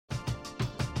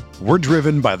We're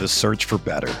driven by the search for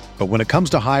better. But when it comes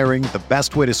to hiring, the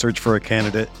best way to search for a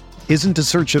candidate isn't to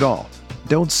search at all.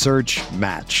 Don't search,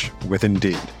 match with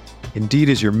Indeed. Indeed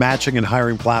is your matching and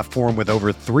hiring platform with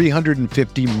over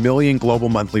 350 million global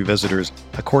monthly visitors,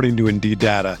 according to Indeed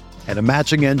data, and a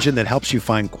matching engine that helps you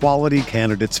find quality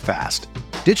candidates fast.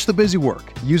 Ditch the busy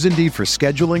work. Use Indeed for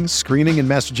scheduling, screening, and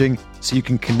messaging so you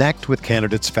can connect with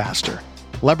candidates faster.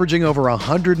 Leveraging over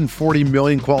 140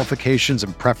 million qualifications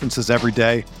and preferences every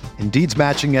day, Indeed's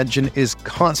matching engine is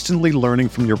constantly learning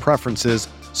from your preferences,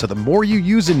 so the more you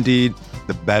use Indeed,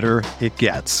 the better it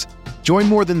gets. Join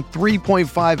more than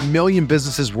 3.5 million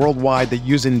businesses worldwide that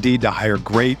use Indeed to hire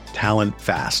great talent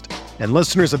fast. And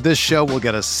listeners of this show will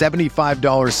get a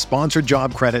 $75 sponsored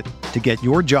job credit to get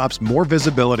your jobs more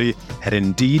visibility at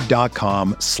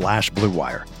Indeed.com/Blue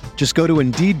Wire. Just go to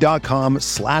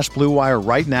Indeed.com/Blue Wire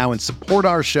right now and support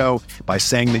our show by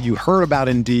saying that you heard about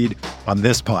Indeed on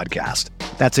this podcast.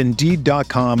 That's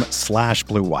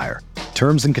Indeed.com/Blue Wire.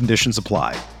 Terms and conditions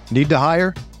apply. Need to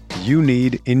hire? You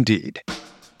need Indeed.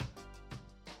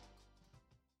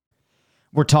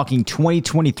 We're talking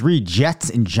 2023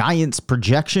 Jets and Giants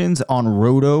projections on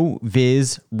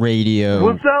RotoViz Radio.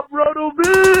 What's up,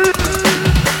 RotoViz?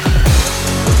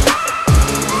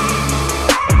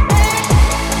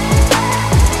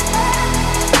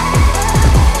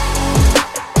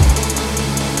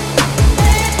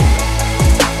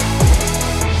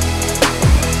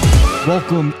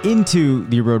 Welcome into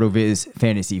the RotoViz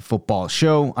Fantasy Football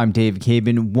Show. I'm Dave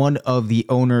Cabin, one of the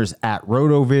owners at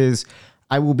RotoViz.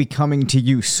 I will be coming to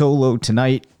you solo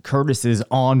tonight. Curtis is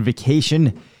on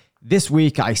vacation this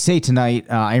week. I say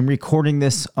tonight, I'm recording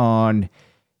this on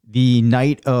the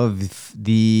night of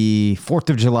the 4th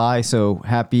of July, so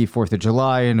happy 4th of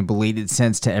July in a belated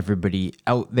sense to everybody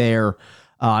out there.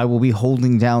 I will be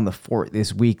holding down the fort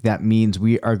this week. That means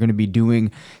we are going to be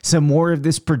doing some more of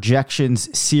this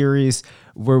projections series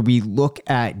where we look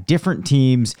at different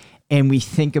teams and we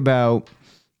think about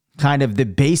kind of the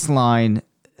baseline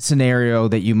scenario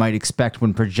that you might expect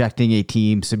when projecting a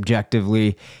team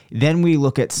subjectively. Then we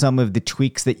look at some of the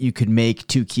tweaks that you could make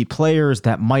to key players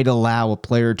that might allow a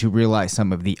player to realize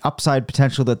some of the upside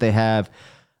potential that they have.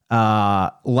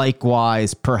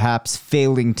 Likewise, perhaps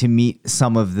failing to meet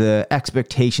some of the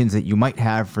expectations that you might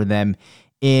have for them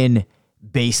in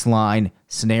baseline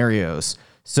scenarios.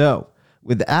 So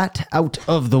with that out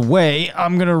of the way,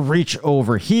 I'm going to reach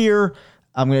over here.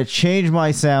 I'm going to change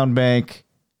my sound bank.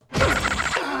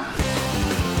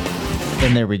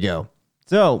 And there we go.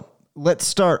 So let's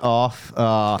start off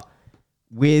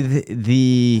with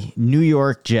the New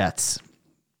York Jets.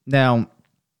 Now,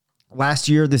 last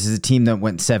year, this is a team that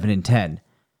went 7-10.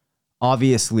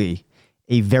 Obviously,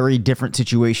 a very different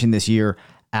situation this year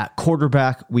at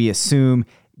quarterback, we assume,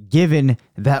 given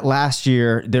that last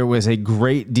year there was a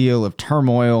great deal of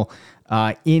turmoil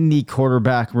in the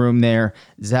quarterback room there.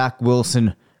 Zach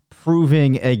Wilson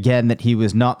proving again that he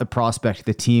was not the prospect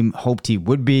the team hoped he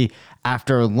would be.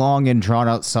 After a long and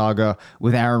drawn-out saga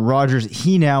with Aaron Rodgers,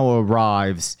 he now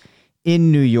arrives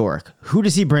in New York. Who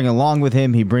does he bring along with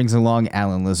him? He brings along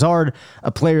Allen Lazard,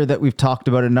 a player that we've talked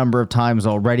about a number of times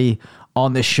already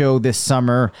on the show this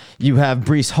summer. You have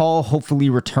Breece Hall hopefully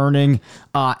returning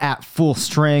at full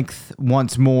strength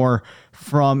once more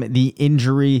from the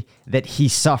injury that he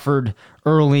suffered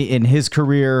early in his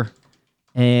career.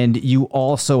 And you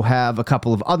also have a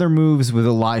couple of other moves with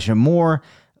Elijah Moore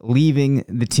leaving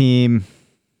the team.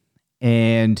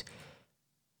 And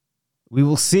we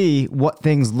will see what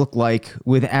things look like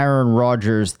with Aaron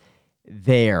Rodgers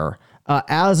there.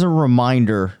 As a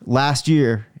reminder, last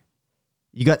year,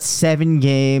 you got 7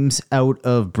 games out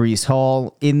of Breece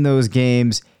Hall. In those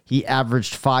games, he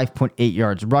averaged 5.8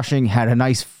 yards rushing, had a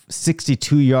nice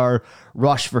 62-yard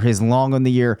rush for his long on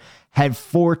the year, had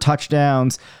 4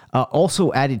 touchdowns,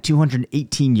 also added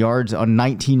 218 yards on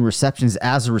 19 receptions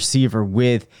as a receiver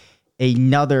with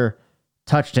another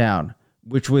touchdown,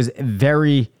 which was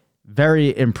very,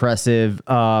 very impressive.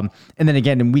 And then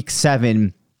again, in week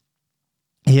 7,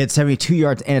 he had 72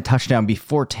 yards and a touchdown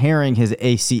before tearing his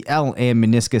ACL and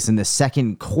meniscus in the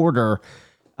second quarter,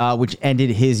 which ended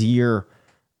his year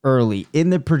early. In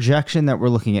the projection that we're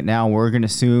looking at now, we're going to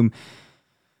assume,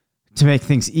 to make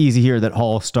things easy here, that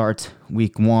Hall starts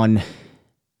week 1,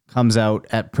 comes out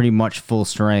at pretty much full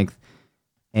strength,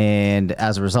 and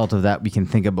as a result of that, we can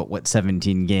think about what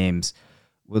 17 games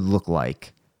would look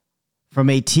like. From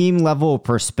a team level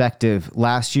perspective,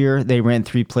 last year they ran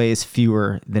 3 plays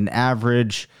fewer than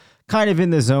average, kind of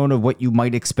in the zone of what you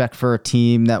might expect for a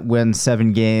team that wins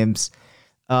 7 games.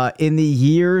 In the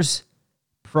years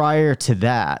prior to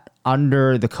that,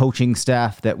 under the coaching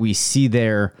staff that we see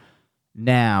there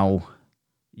now,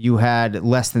 You had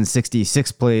less than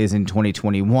 66 plays in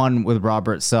 2021 with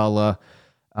Robert Saleh.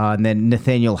 And then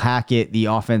Nathaniel Hackett, the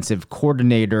offensive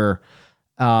coordinator,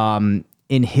 in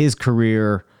his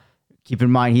career, keep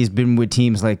in mind he's been with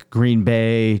teams like Green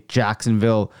Bay,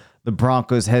 Jacksonville. The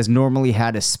Broncos has normally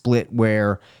had a split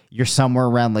where you're somewhere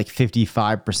around like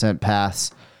 55%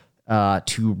 pass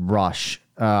to rush.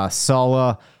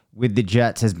 Saleh with the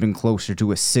Jets has been closer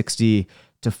to a 60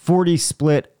 to 40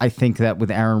 split. I think that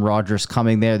with Aaron Rodgers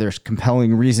coming there, there's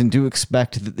compelling reason to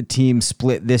expect that the team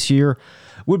split this year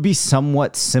would be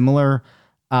somewhat similar.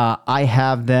 I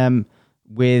have them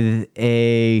with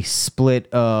a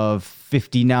split of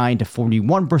 59 to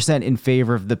 41% in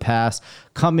favor of the pass,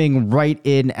 coming right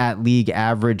in at league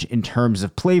average in terms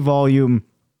of play volume.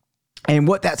 And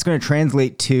what that's going to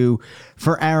translate to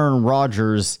for Aaron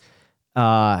Rodgers,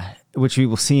 which we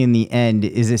will see in the end,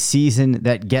 is a season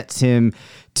that gets him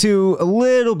to a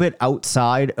little bit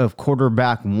outside of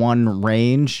quarterback one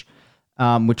range,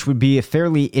 which would be a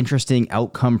fairly interesting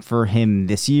outcome for him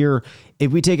this year.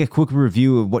 If we take a quick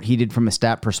review of what he did from a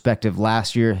stat perspective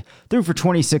last year, threw for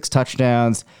 26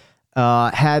 touchdowns,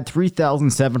 had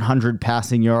 3,700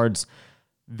 passing yards,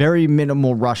 very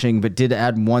minimal rushing, but did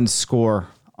add one score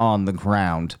on the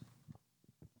ground.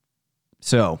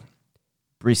 So,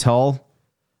 Breece Hall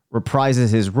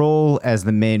reprises his role as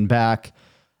the main back.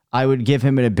 I would give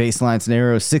him in a baseline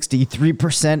scenario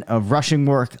 63% of rushing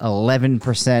work,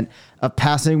 11% of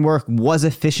passing work. Was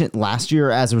efficient last year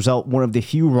as a result. One of the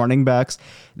few running backs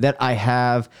that I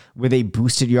have with a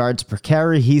boosted yards per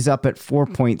carry. He's up at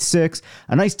 4.6,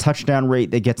 a nice touchdown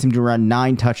rate that gets him to around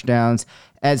 9 touchdowns,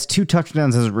 adds 2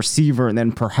 touchdowns as a receiver, and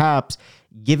then perhaps,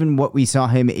 given what we saw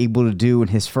him able to do in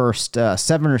his first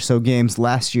 7 or so games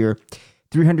last year,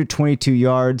 322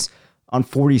 yards on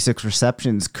 46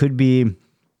 receptions could be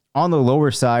on the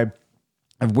lower side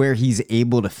of where he's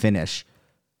able to finish.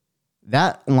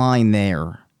 That line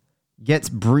there gets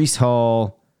Breece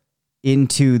Hall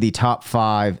into the top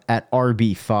 5 at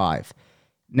RB5.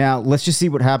 Now, let's just see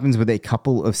what happens with a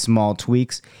couple of small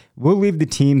tweaks. We'll leave the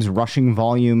team's rushing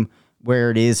volume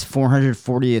where it is.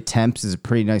 440 attempts is a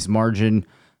pretty nice margin,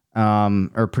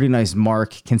 or pretty nice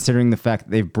mark, considering the fact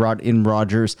that they've brought in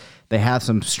Rodgers. They have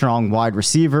some strong wide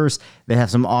receivers. They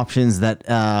have some options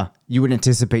that you would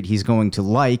anticipate he's going to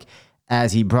like,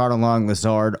 as he brought along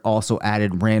Lazard, also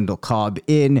added Randall Cobb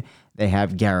in. They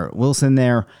have Garrett Wilson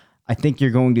there. I think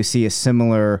you're going to see a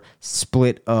similar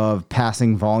split of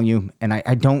passing volume, and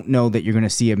I don't know that you're going to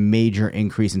see a major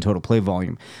increase in total play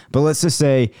volume. But let's just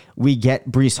say we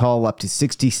get Breece Hall up to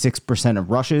 66% of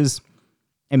rushes,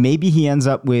 and maybe he ends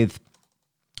up with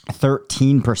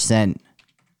 13%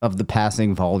 of the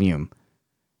passing volume.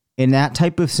 In that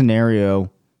type of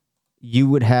scenario, you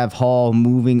would have Hall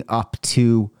moving up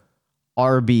to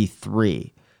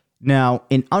RB3. Now,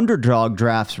 in underdog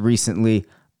drafts recently,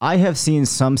 I have seen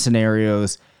some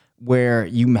scenarios where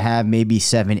you have maybe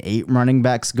 7-8 running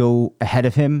backs go ahead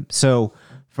of him. So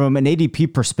from an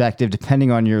ADP perspective,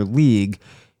 depending on your league,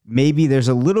 maybe there's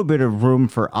a little bit of room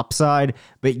for upside,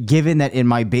 but given that in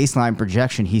my baseline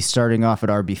projection, he's starting off at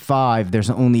RB5,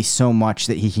 there's only so much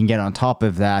that he can get on top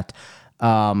of that,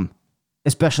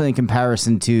 especially in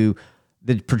comparison to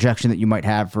the projection that you might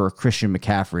have for Christian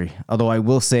McCaffrey. Although I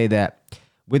will say that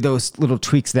with those little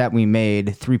tweaks that we made,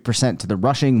 3% to the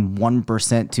rushing,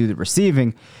 1% to the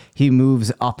receiving, he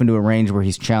moves up into a range where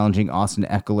he's challenging Austin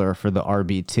Eckler for the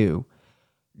RB2.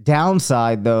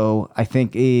 Downside, though, I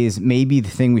think is maybe the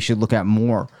thing we should look at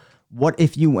more. What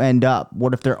if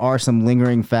there are some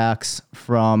lingering factors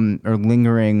from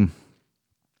the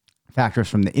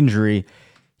injury?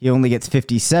 He only gets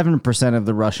 57% of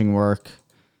the rushing work.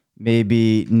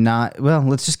 Maybe not. Well,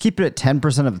 let's just keep it at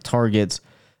 10% of the targets.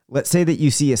 Let's say that you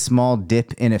see a small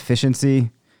dip in efficiency.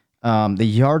 The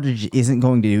yardage isn't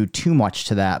going to do too much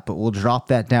to that, but we'll drop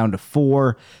that down to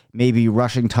 4. Maybe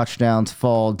rushing touchdowns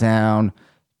fall down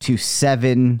to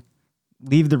 7.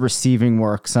 Leave the receiving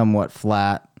work somewhat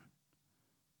flat.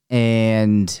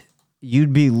 And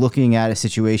you'd be looking at a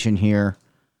situation here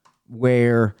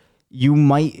where you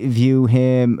might view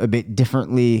him a bit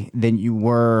differently than you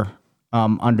were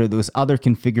under those other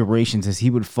configurations, as he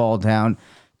would fall down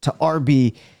to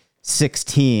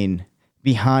RB16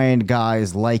 behind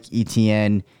guys like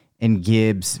ETN and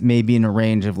Gibbs, maybe in a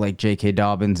range of like J.K.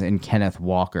 Dobbins and Kenneth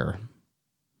Walker.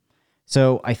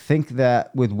 So I think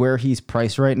that with where he's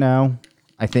priced right now,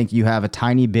 I think you have a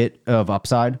tiny bit of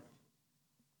upside.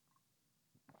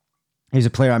 He's a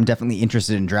player I'm definitely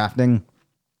interested in drafting.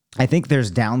 I think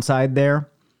there's downside there.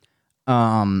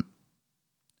 But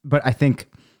I think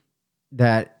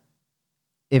that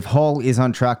if Hall is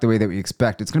on track the way that we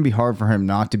expect, it's going to be hard for him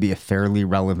not to be a fairly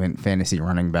relevant fantasy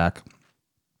running back.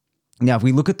 Now, if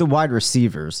we look at the wide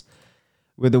receivers,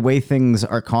 with the way things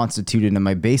are constituted in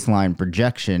my baseline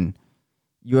projection,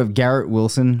 you have Garrett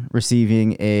Wilson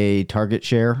receiving a target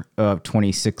share of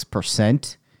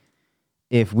 26%.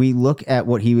 If we look at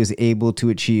what he was able to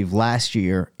achieve last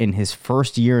year in his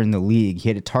first year in the league, he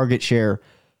had a target share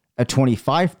of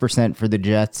 25% for the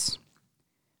Jets,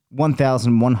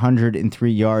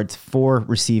 1,103 yards, 4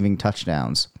 receiving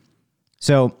touchdowns.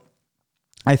 So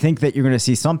I think that you're going to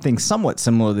see something somewhat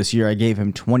similar this year. I gave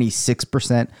him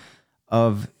 26%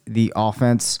 of the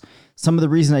offense. Some of the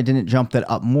reason I didn't jump that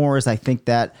up more is I think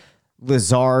that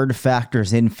Lazard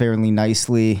factors in fairly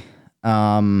nicely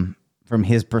from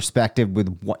his perspective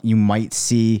with what you might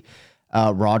see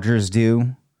Rodgers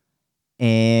do.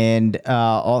 And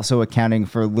also accounting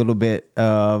for a little bit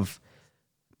of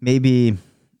maybe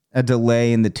a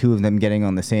delay in the two of them getting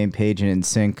on the same page and in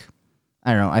sync.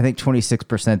 I don't know. I think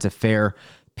 26% is a fair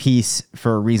piece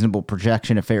for a reasonable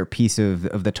projection, a fair piece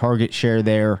of the target share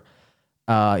there.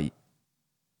 From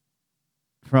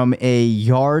a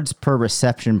yards per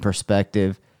reception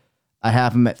perspective, I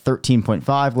have him at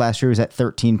 13.5. Last year he was at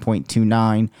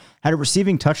 13.29. Had a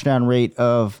receiving touchdown rate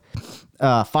of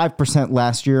 5%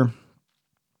 last year.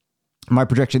 My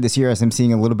projection this year, as I'm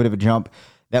seeing a little bit of a jump,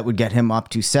 that would get him up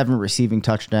to 7 receiving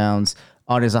touchdowns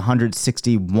on his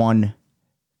 161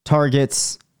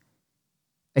 targets.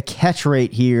 A catch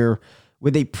rate here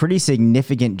with a pretty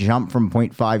significant jump from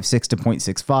 0.56 to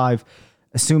 0.65,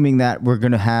 assuming that we're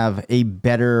going to have a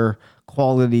better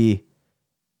quality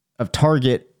of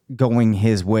target going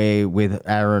his way with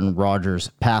Aaron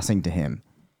Rodgers passing to him.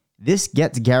 This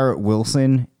gets Garrett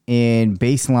Wilson in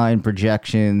baseline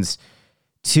projections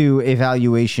to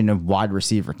evaluation of wide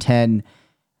receiver 10,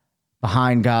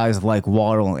 behind guys like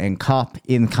Waddle and Kupp,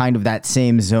 in kind of that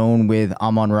same zone with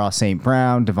Amon-Ra St.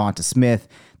 Brown, Devonta Smith,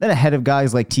 then ahead of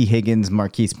guys like T. Higgins,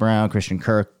 Marquise Brown, Christian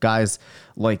Kirk, guys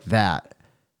like that.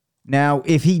 Now,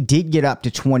 if he did get up to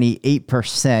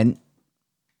 28%,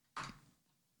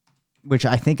 which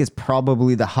I think is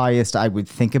probably the highest I would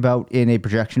think about in a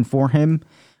projection for him,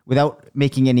 without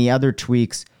making any other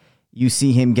tweaks, you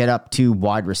see him get up to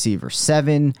wide receiver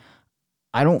 7.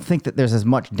 I don't think that there's as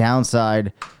much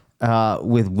downside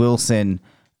with Wilson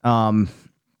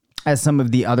as some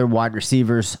of the other wide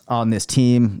receivers on this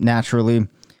team, naturally.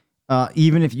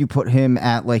 Even if you put him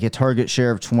at like a target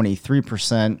share of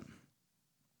 23%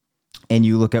 and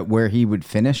you look at where he would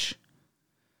finish,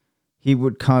 he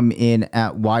would come in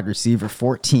at wide receiver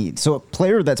 14. So a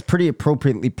player that's pretty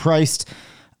appropriately priced.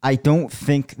 I don't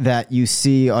think that you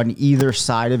see on either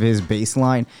side of his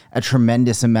baseline a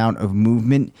tremendous amount of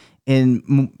movement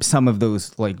in some of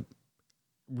those like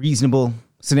reasonable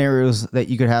scenarios that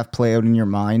you could have play out in your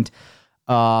mind.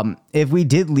 If we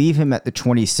did leave him at the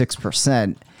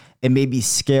 26% and maybe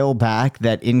scale back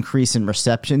that increase in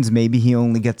receptions, maybe he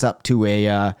only gets up to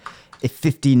a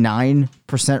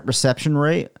 59% reception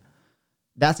rate.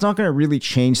 That's not going to really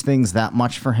change things that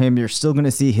much for him. You're still going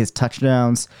to see his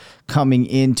touchdowns coming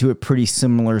into a pretty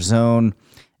similar zone,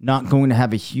 not going to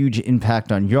have a huge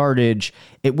impact on yardage.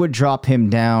 It would drop him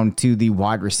down to the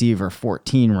wide receiver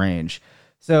 14 range.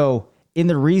 So in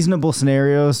the reasonable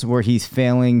scenarios where he's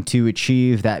failing to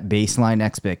achieve that baseline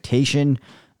expectation,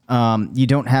 you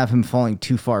don't have him falling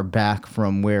too far back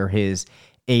from where his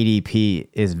ADP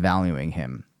is valuing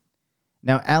him.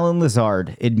 Now, Allen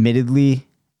Lazard, admittedly,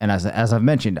 and as I've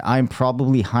mentioned, I'm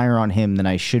probably higher on him than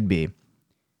I should be.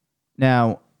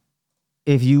 Now,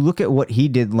 if you look at what he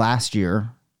did last year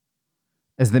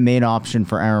as the main option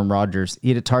for Aaron Rodgers, he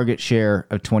had a target share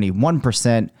of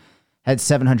 21%, had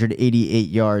 788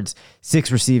 yards,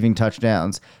 6 receiving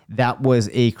touchdowns. That was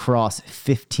across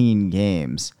 15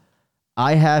 games.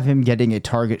 I have him getting a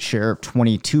target share of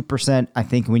 22%. I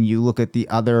think when you look at the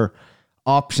other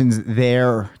options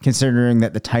there, considering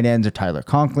that the tight ends are Tyler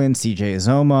Conklin, CJ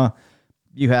Uzomah,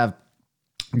 you have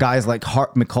guys like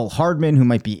McCole Hardman, who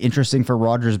might be interesting for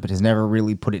Rodgers, but has never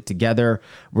really put it together,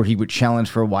 where he would challenge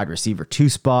for a wide receiver 2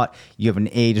 spot. You have an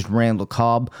aged Randall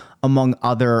Cobb, among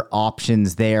other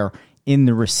options there in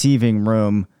the receiving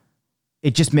room.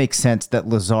 It just makes sense that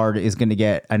Lazard is going to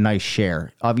get a nice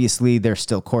share. Obviously, there's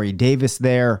still Corey Davis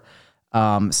there,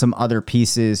 some other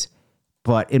pieces,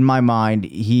 but in my mind,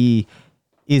 he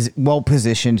is well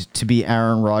positioned to be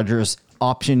Aaron Rodgers'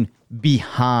 option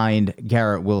behind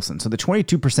Garrett Wilson. So the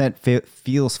 22%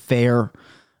 feels fair.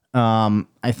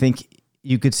 I think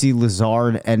you could see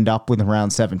Lazard end up with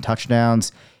around 7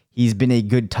 touchdowns. He's been a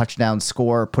good touchdown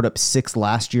scorer, put up 6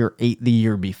 last year, 8 the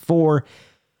year before.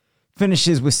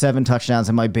 Finishes with 7 touchdowns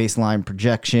in my baseline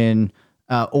projection.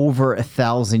 over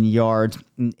 1,000 yards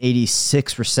and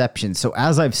 86 receptions. So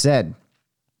as I've said,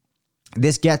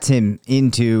 this gets him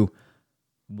into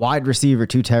wide receiver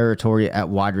 2 territory at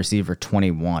wide receiver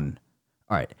 21.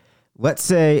 All right. Let's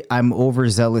say I'm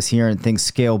overzealous here and things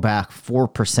scale back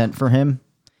 4% for him.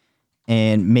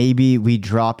 And maybe we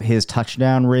drop his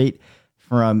touchdown rate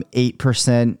from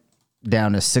 8%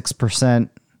 down to 6%.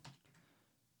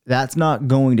 That's not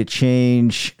going to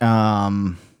change.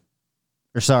 That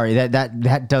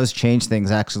does change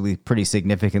things actually pretty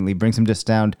significantly. Brings him just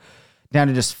down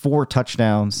to just 4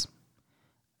 touchdowns.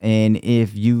 And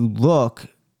if you look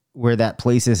where that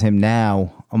places him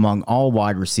now among all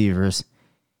wide receivers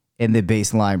in the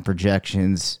baseline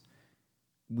projections,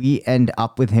 we end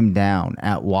up with him down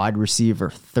at wide receiver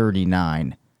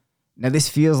 39. Now, this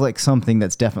feels like something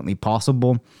that's definitely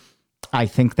possible. I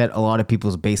think that a lot of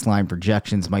people's baseline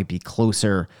projections might be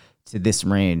closer to this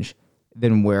range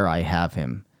than where I have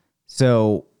him.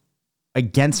 So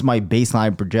against my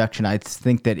baseline projection, I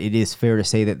think that it is fair to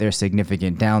say that there's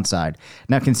significant downside.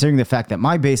 Now, considering the fact that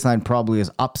my baseline probably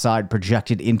is upside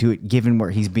projected into it, given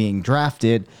where he's being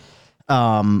drafted,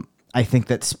 I think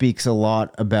that speaks a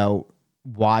lot about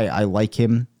why I like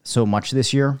him so much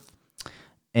this year,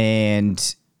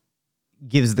 and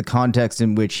gives the context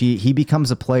in which he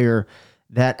becomes a player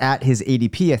that at his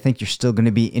ADP, I think you're still going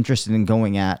to be interested in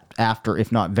going after,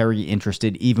 if not very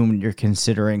interested, even when you're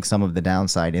considering some of the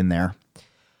downside in there.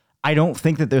 I don't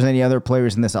think that there's any other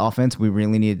players in this offense we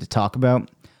really needed to talk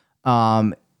about.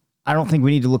 I don't think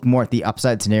we need to look more at the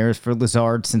upside scenarios for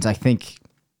Lazard, since I think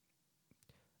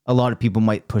a lot of people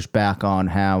might push back on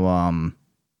how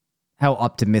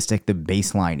optimistic the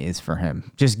baseline is for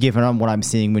him, just given on what I'm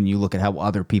seeing when you look at how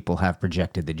other people have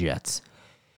projected the Jets.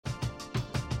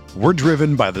 We're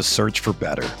driven by the search for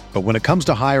better. But when it comes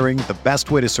to hiring, the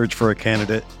best way to search for a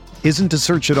candidate isn't to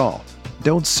search at all.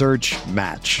 Don't search,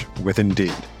 match with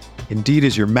Indeed. Indeed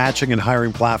is your matching and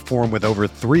hiring platform with over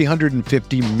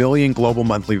 350 million global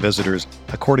monthly visitors,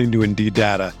 according to Indeed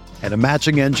data, and a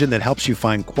matching engine that helps you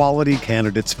find quality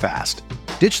candidates fast.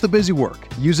 Ditch the busy work.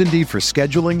 Use Indeed for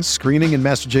scheduling, screening, and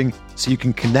messaging so you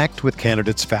can connect with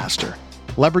candidates faster.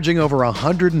 Leveraging over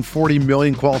 140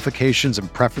 million qualifications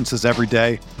and preferences every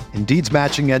day, Indeed's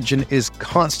matching engine is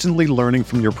constantly learning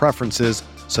from your preferences,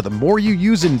 so the more you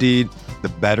use Indeed, the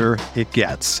better it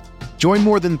gets. Join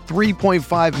more than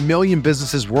 3.5 million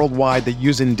businesses worldwide that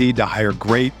use Indeed to hire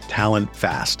great talent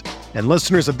fast. And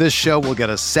listeners of this show will get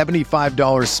a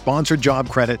 $75 sponsored job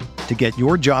credit to get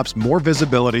your jobs more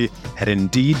visibility at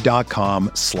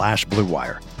Indeed.com/Blue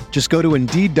Wire. Just go to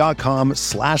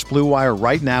Indeed.com/Blue Wire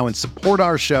right now and support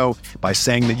our show by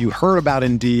saying that you heard about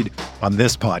Indeed on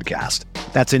this podcast.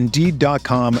 That's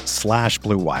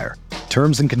Indeed.com/Blue Wire.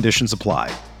 Terms and conditions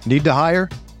apply. Need to hire?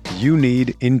 You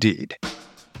need Indeed.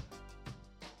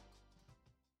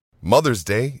 Mother's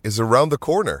Day is around the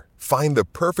corner. Find the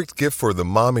perfect gift for the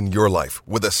mom in your life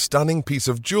with a stunning piece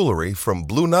of jewelry from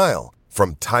Blue Nile.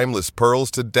 From timeless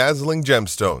pearls to dazzling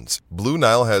gemstones, Blue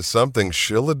Nile has something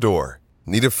she'll adore.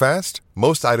 Need it fast?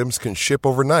 Most items can ship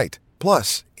overnight.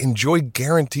 Plus, enjoy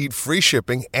guaranteed free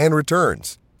shipping and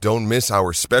returns. Don't miss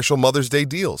our special Mother's Day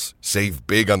deals. Save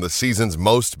big on the season's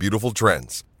most beautiful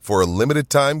trends. For a limited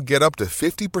time, get up to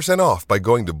 50% off by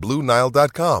going to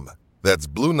BlueNile.com. That's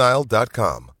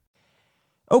BlueNile.com.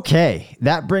 Okay,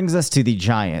 that brings us to the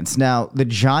Giants. Now, the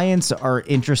Giants are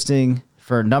interesting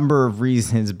for a number of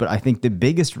reasons, but I think the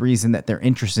biggest reason that they're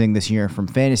interesting this year from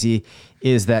fantasy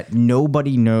is that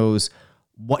nobody knows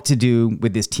what to do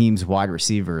with this team's wide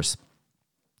receivers.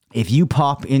 If you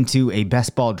pop into a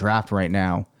best ball draft right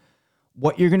now,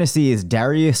 what you're going to see is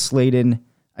Darius Slayton,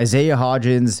 Isaiah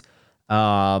Hodgins,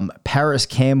 Paris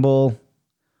Campbell,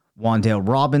 Wan'Dale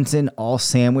Robinson, all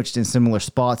sandwiched in similar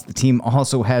spots. The team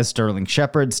also has Sterling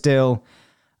Shepard still.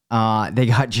 They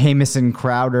got Jamison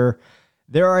Crowder.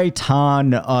 There are a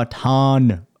ton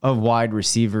of wide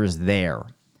receivers there.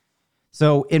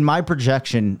 So in my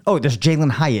projection, there's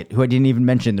Jalen Hyatt, who I didn't even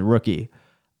mention, the rookie.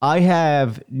 I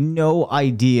have no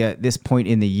idea at this point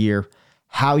in the year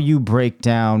how you break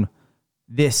down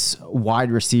this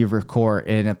wide receiver core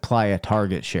and apply a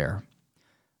target share.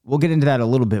 We'll get into that a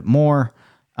little bit more.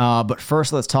 But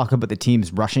first, let's talk about the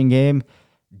team's rushing game.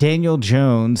 Daniel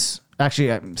Jones,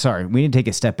 actually, I'm sorry, we need to take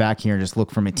a step back here and just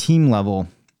look from a team level.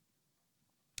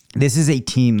 This is a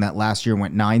team that last year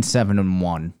went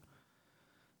 9-7-1.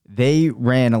 They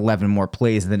ran 11 more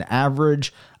plays than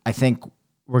average. I think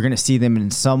we're going to see them in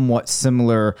somewhat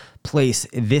similar place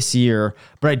this year,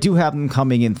 but I do have them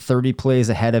coming in 30 plays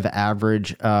ahead of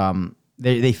average.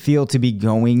 They feel to be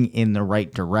going in the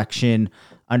right direction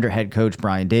under head coach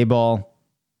Brian Daboll.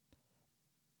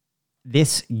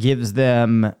 This gives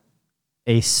them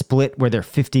a split where they're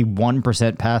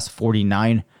 51% pass,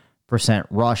 49%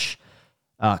 rush,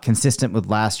 consistent with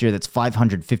last year. That's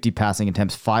 550 passing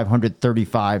attempts,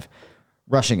 535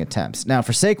 rushing attempts. Now,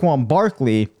 for Saquon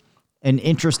Barkley, an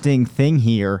interesting thing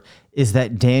here is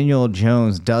that Daniel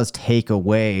Jones does take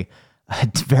away a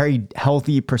very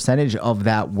healthy percentage of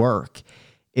that work.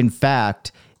 In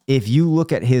fact, if you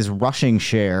look at his rushing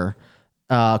share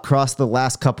across the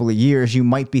last couple of years, you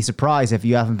might be surprised if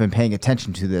you haven't been paying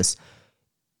attention to this.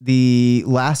 The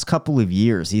last couple of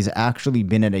years, he's actually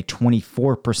been at a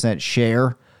 24%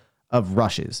 share of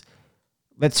rushes.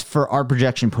 Let's, for our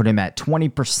projection, put him at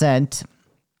 20%.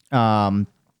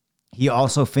 He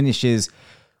also finishes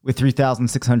with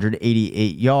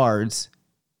 3,688 yards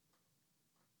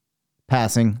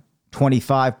passing,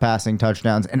 25 passing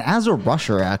touchdowns. And as a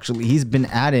rusher, actually, he's been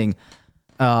added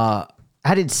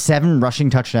 7 rushing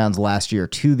touchdowns last year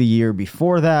to the year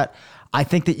before that. I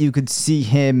think that you could see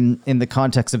him in the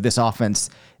context of this offense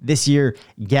this year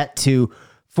get to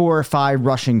 4 or 5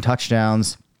 rushing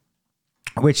touchdowns,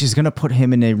 which is going to put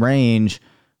him in a range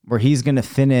where he's going to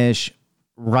finish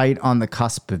right on the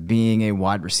cusp of being a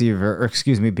wide receiver, or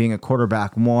being a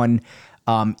quarterback one,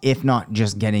 if not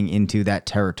just getting into that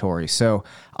territory. So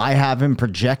I have him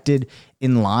projected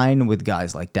in line with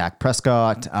guys like Dak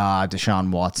Prescott,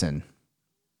 Deshaun Watson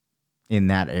in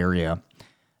that area.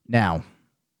 Now,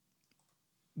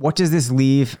 what does this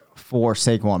leave for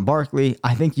Saquon Barkley?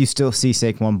 I think you still see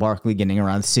Saquon Barkley getting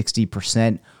around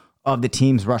 60% of the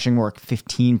team's rushing work,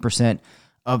 15%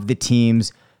 of the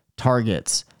team's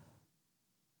targets.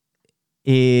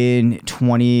 In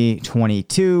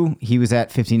 2022, he was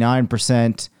at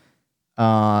 59%,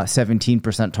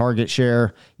 17% target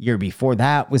share. Year before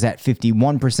that was at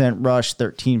 51% rush,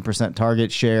 13%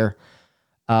 target share.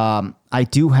 I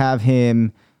do have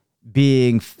him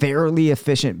being fairly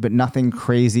efficient, but nothing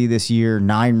crazy this year.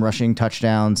 9 rushing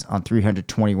touchdowns on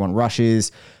 321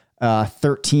 rushes,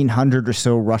 1,300 or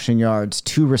so rushing yards,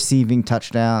 2 receiving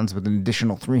touchdowns with an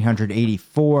additional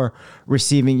 384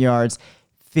 receiving yards,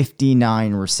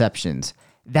 59 receptions.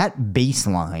 That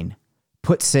baseline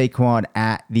puts Saquon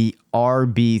at the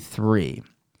RB3.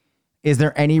 Is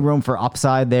there any room for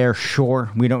upside there? Sure.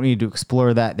 We don't need to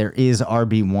explore that. There is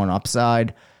RB1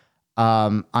 upside.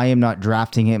 I am not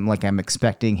drafting him like I'm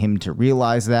expecting him to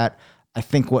realize that. I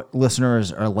think what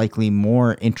listeners are likely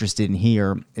more interested in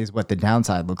here is what the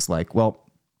downside looks like. Well,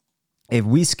 if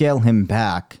we scale him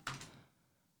back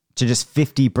to just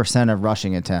 50% of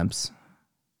rushing attempts,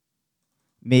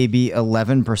 maybe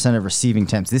 11% of receiving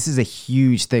attempts, this is a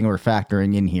huge thing we're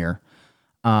factoring in here.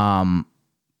 And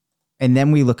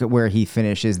then we look at where he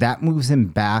finishes. That moves him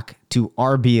back to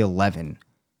RB11,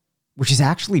 which is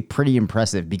actually pretty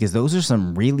impressive because those are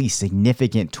some really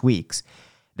significant tweaks.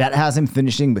 That has him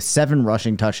finishing with 7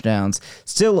 rushing touchdowns,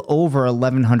 still over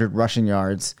 1,100 rushing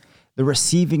yards. The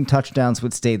receiving touchdowns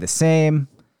would stay the same,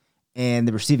 and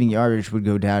the receiving yardage would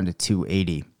go down to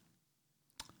 280.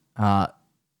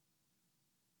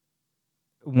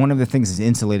 One of the things that's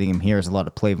insulating him here is a lot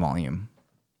of play volume.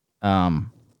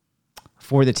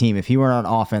 For the team, if he were on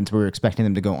offense, we were expecting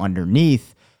them to go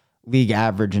underneath league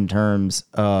average in terms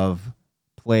of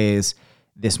plays.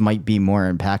 This might be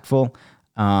more impactful.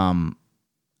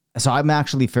 So I'm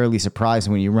actually fairly surprised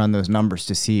when you run those numbers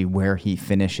to see where he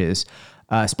finishes,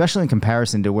 especially in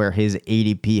comparison to where his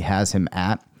ADP has him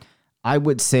at. I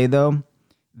would say, though,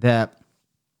 that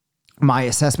my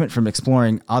assessment from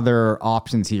exploring other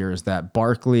options here is that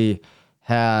Barkley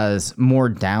has more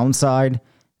downside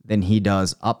than he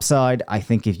does upside. I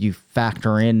think if you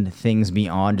factor in things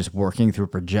beyond just working through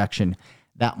projection,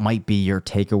 that might be your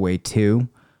takeaway too.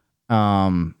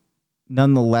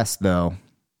 Nonetheless, though,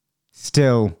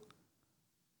 still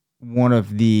one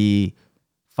of the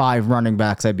 5 running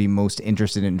backs I'd be most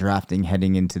interested in drafting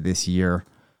heading into this year.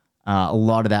 A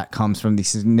lot of that comes from the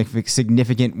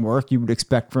significant work you would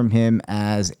expect from him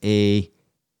as a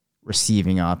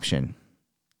receiving option.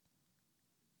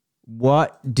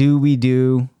 What do we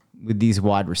do with these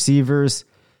wide receivers?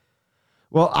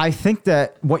 Well, I think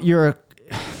that what you're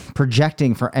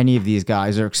projecting for any of these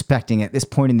guys or expecting at this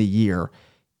point in the year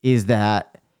is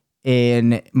that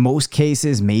in most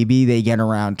cases, maybe they get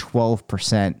around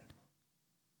 12%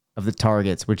 of the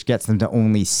targets, which gets them to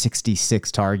only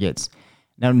 66 targets.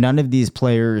 Now, none of these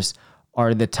players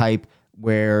are the type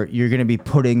where you're going to be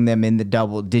putting them in the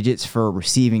double digits for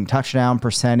receiving touchdown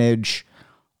percentage.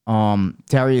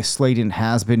 Darius Slayton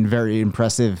has been very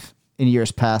impressive in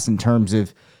years past in terms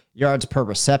of yards per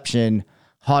reception.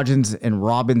 Hodgins and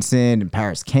Robinson and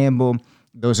Paris Campbell,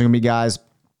 those are going to be guys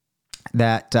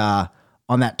that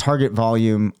on that target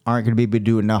volume aren't going to be able to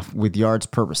do enough with yards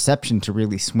per reception to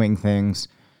really swing things.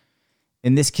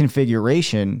 In this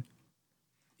configuration,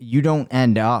 you don't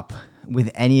end up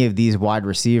with any of these wide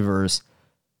receivers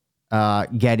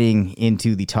getting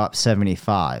into the top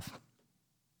 75.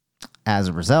 As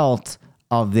a result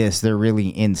of this, they're really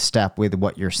in step with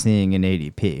what you're seeing in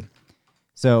ADP.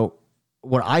 So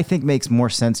what I think makes more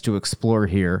sense to explore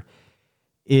here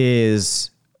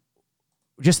is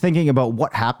just thinking about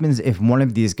what happens if one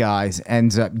of these guys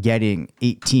ends up getting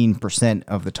 18%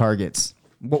 of the targets.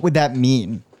 What would that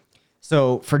mean?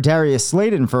 So for Darius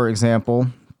Slayton, for example,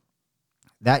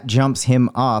 that jumps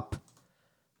him up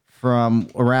from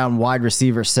around wide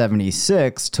receiver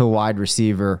 76 to wide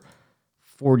receiver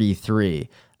 43.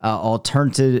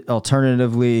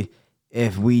 Alternatively,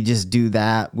 if we just do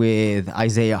that with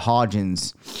Isaiah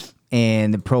Hodgins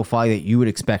and the profile that you would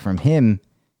expect from him,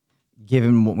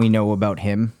 given what we know about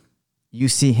him, you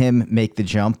see him make the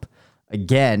jump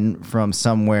again from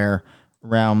somewhere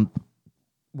around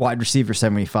wide receiver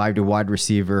 75 to wide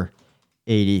receiver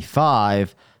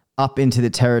 85 up into the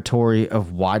territory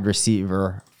of wide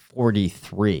receiver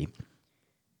 43.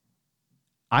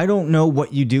 I don't know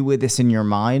what you do with this in your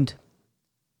mind,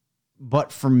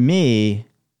 but for me,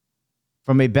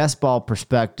 from a best ball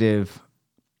perspective,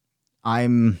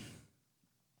 I'm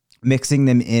mixing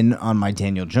them in on my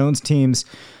Daniel Jones teams.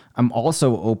 I'm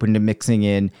also open to mixing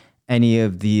in any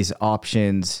of these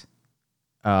options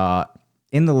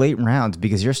in the late rounds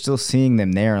because you're still seeing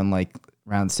them there in like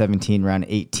round 17, round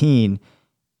 18,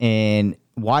 and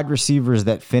wide receivers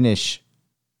that finish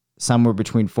somewhere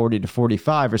between 40 to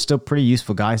 45 are still pretty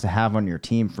useful guys to have on your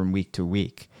team from week to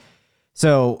week.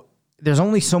 So there's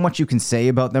only so much you can say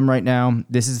about them right now.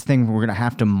 This is the thing we're going to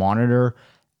have to monitor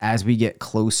as we get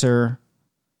closer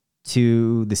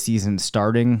to the season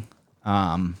starting,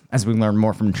 as we learn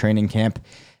more from training camp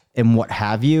and what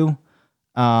have you.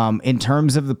 In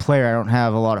terms of the player, I don't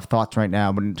have a lot of thoughts right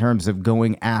now, but in terms of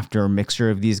going after a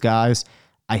mixture of these guys,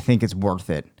 I think it's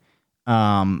worth it.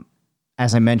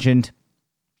 As I mentioned,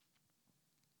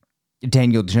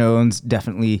 Daniel Jones,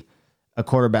 definitely a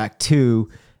quarterback too.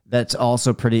 That's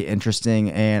also pretty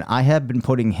interesting, and I have been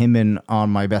putting him in on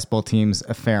my best ball teams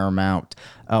a fair amount.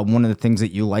 One of the things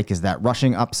that you like is that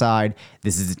rushing upside.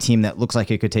 This is a team that looks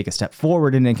like it could take a step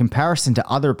forward, and in comparison to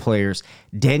other players,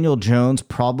 Daniel Jones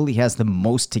probably has the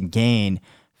most to gain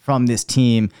from this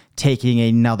team taking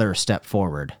another step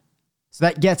forward. So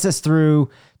that gets us through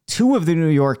two of the New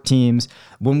York teams.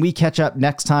 When we catch up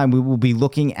next time, we will be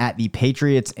looking at the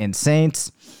Patriots and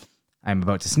Saints. I'm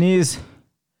about to sneeze.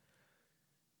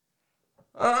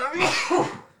 All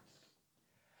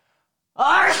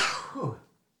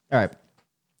right.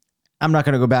 I'm not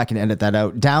going to go back and edit that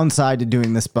out. Downside to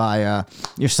doing this by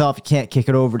yourself, you can't kick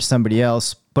it over to somebody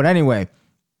else. But anyway,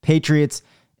 Patriots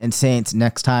and Saints,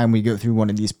 next time we go through one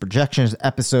of these projections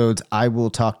episodes, I will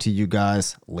talk to you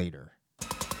guys later.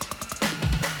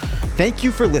 Thank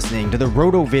you for listening to the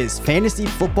RotoViz Fantasy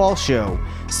Football Show.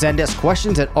 Send us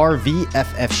questions at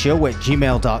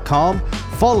rvffshow@gmail.com.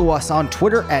 Follow us on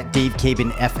Twitter at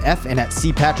DaveCabinFF and at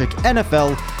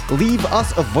CPatrickNFL. Leave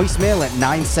us a voicemail at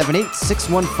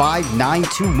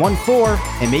 978-615-9214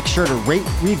 and make sure to rate,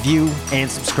 review, and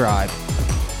subscribe.